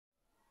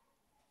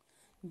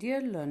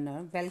Dear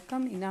learner,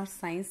 welcome in our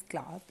science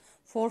class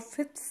for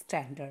 5th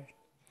standard.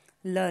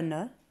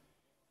 Learner,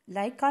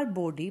 like our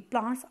body,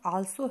 plants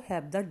also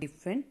have the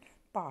different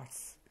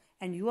parts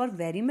and you are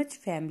very much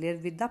familiar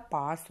with the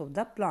parts of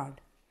the plant.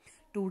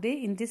 Today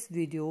in this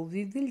video,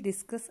 we will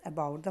discuss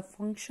about the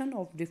function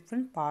of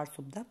different parts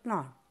of the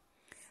plant.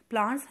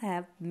 Plants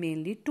have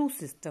mainly two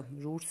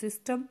systems, root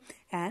system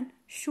and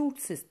shoot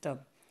system.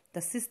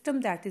 The system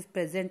that is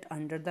present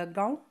under the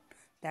ground,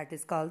 that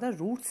is called the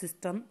root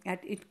system, and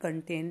it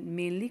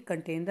mainly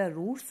contain the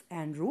roots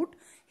and root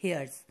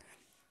hairs.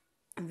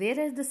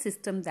 Whereas the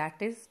system that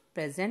is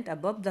present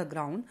above the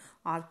ground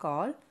are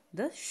called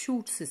the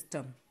shoot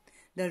system.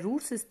 The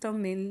root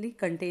system mainly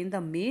contain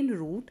the main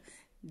root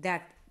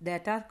that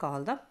are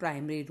called the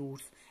primary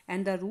roots,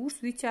 and the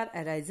roots which are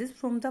arises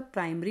from the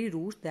primary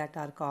roots that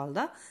are called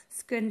the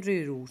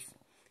secondary roots,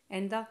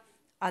 and the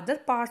other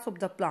parts of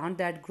the plant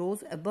that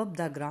grows above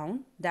the ground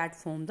that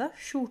form the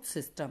shoot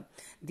system.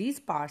 These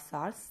parts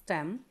are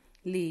stem,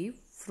 leaf,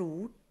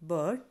 fruit,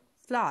 bud,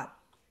 flower.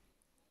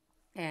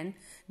 And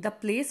the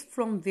place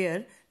from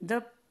where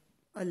the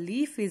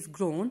leaf is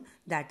grown,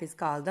 that is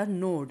called the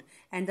node,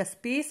 and the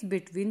space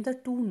between the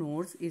two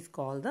nodes is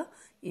called the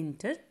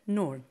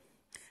internode.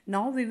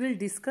 Now we will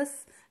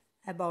discuss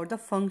about the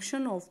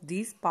function of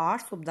these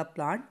parts of the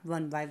plant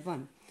one by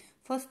one.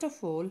 First of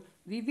all,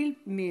 we will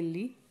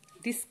mainly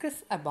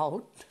discuss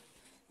about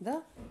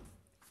the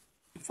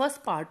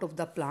first part of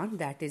the plant,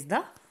 that is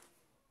the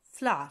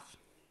flower.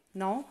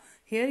 Now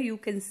here you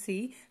can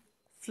see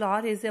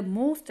flower is a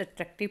most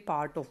attractive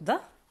part of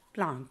the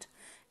plant,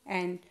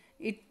 and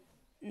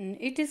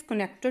it is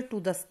connected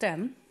to the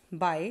stem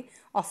by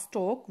a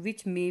stalk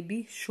which may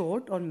be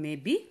short or may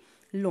be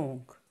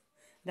long.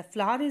 The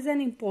flower is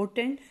an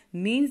important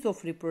means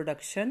of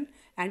reproduction,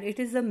 and it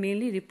is the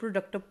mainly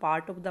reproductive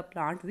part of the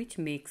plant which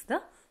makes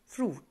the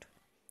fruit.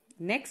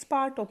 Next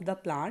part of the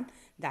plant,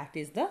 that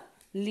is the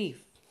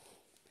leaf.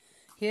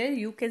 Here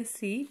you can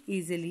see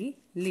easily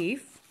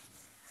leaf.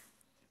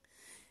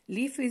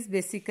 Leaf is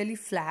basically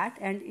flat,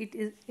 and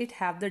it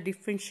have the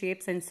different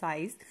shapes and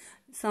size.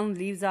 Some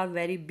leaves are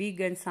very big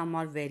and some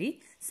are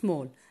very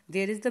small.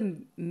 There is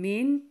the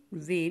main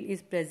vein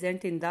is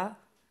present in the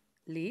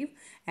leaf,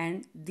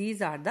 and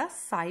these are the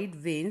side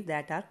veins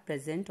that are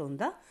present on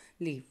the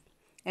leaf.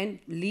 And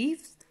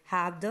leaves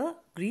have the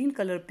green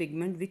color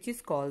pigment which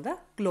is called the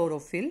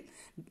chlorophyll.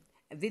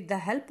 With the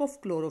help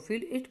of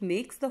chlorophyll, it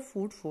makes the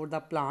food for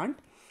the plant,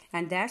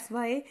 and that's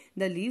why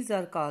the leaves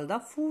are called the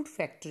food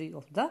factory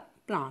of the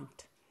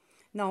plant.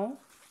 Now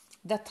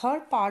the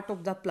third part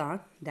of the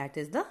plant, that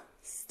is the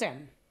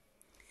stem.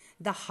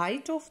 The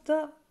height,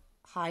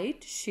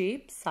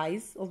 shape,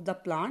 size of the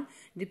plant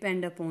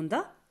depend upon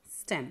the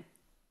stem,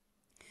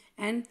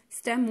 and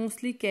stem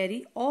mostly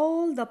carry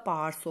all the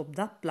parts of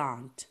the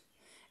plant,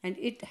 and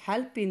it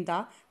help in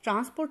the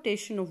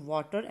transportation of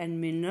water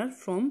and mineral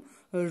from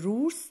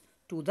roots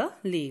to the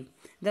leaf.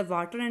 The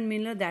water and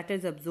mineral that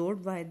is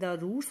absorbed by the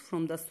roots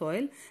from the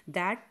soil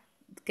that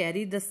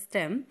carry the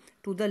stem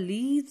to the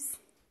leaves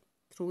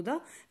through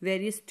the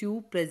various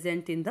tube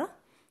present in the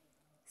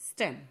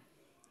stem,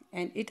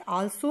 and it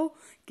also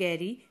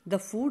carry the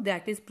food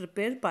that is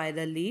prepared by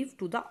the leaf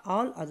to the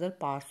all other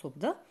parts of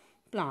the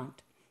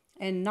plant.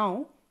 And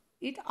now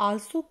it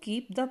also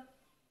keep the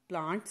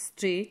plant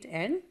straight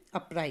and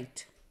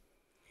upright.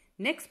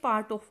 Next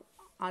part of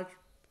our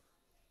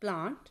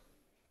plant,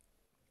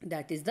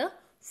 that is the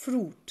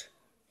fruit.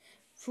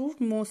 Fruit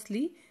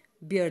mostly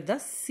bear the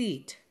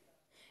seed,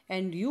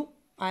 and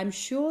I'm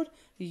sure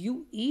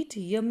you eat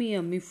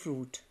yummy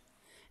fruit,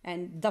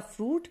 and the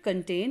fruit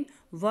contain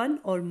one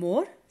or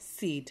more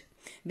seed.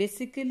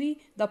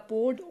 Basically the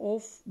pod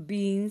of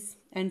beans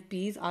and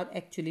peas are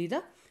actually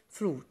the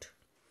fruit,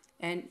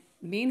 and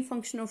main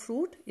function of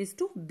fruit is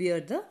to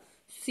bear the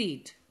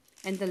seed.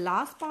 And the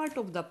last part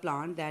of the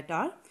plant, that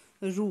are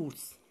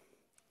roots.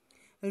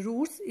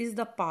 Roots is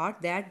the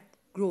part that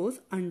grows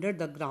under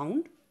the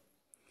ground,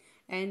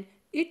 and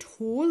it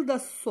hold the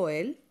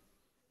soil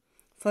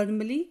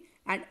firmly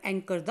and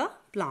anchor the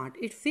plant.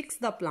 It fix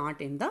the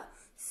plant in the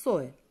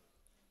soil.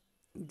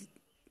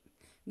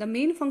 The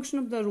main function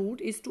of the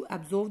root is to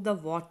absorb the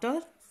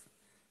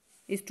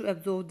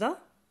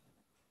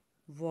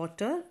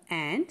water,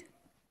 and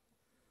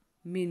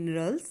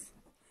minerals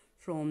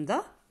from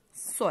the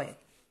soil.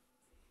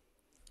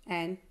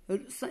 And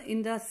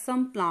in the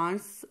some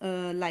plants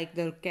like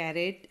the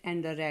carrot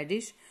and the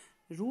radish,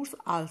 roots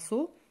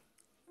also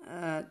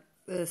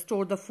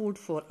store the food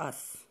for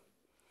us.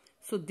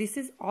 So this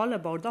is all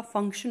about the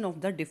function of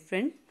the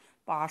different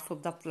parts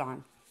of the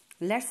plant.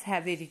 Let's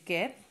have a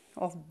recap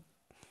of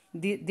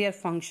their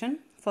function.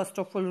 First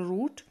of all,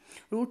 root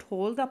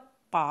hold the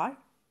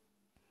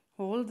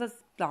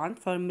plant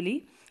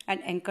firmly and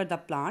anchor the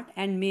plant,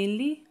 and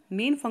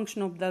main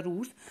function of the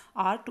roots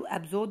are to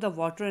absorb the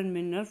water and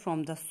mineral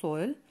from the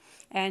soil.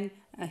 And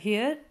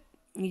here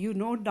you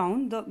note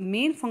down the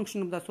main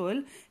function of the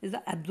soil is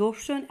the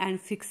absorption and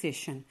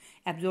fixation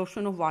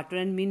of water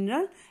and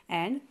mineral,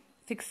 and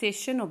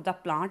fixation of the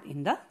plant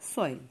in the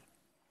soil.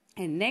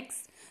 And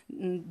next,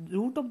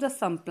 Root of the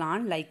some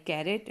plant like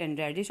carrot and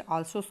radish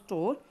also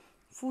store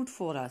food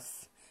for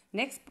us.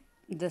 Next,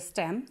 the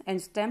stem,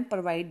 and stem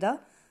provide the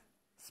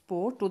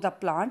spore to the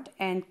plant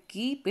and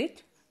keep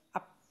it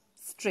up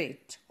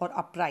straight or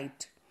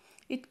upright.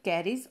 It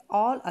carries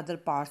all other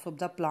parts of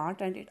the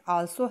plant, and it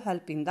also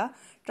helps in the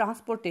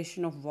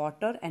transportation of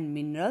water and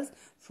minerals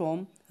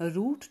from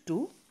root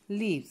to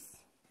leaves.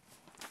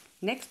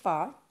 Next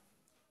part,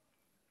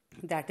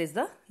 that is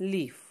the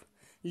leaf.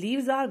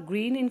 Leaves are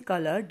green in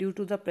color due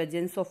to the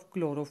presence of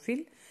chlorophyll,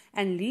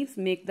 and leaves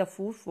make the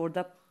food for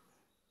the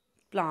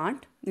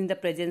plant in the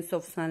presence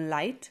of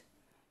sunlight.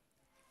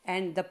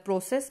 And the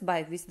process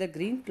by which the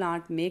green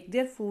plant make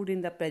their food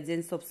in the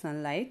presence of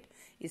sunlight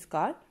is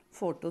called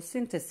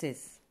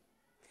photosynthesis.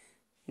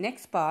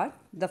 Next part,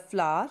 the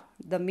flower.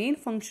 The main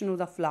function of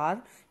the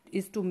flower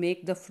is to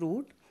make the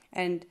fruit,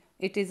 and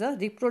it is a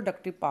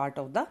reproductive part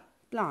of the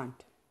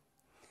plant.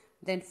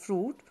 Then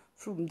fruit.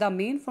 The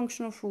main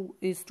function of fruit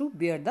is to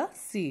bear the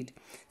seed.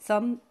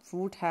 Some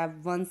fruit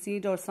have one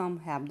seed or some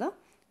have the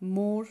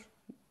more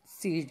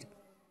seed.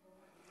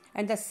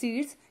 And the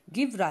seeds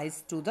give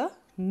rise to the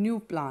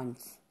new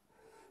plants.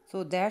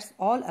 So that's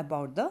all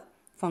about the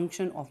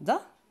function of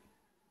the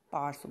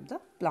parts of the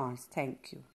plants. Thank you.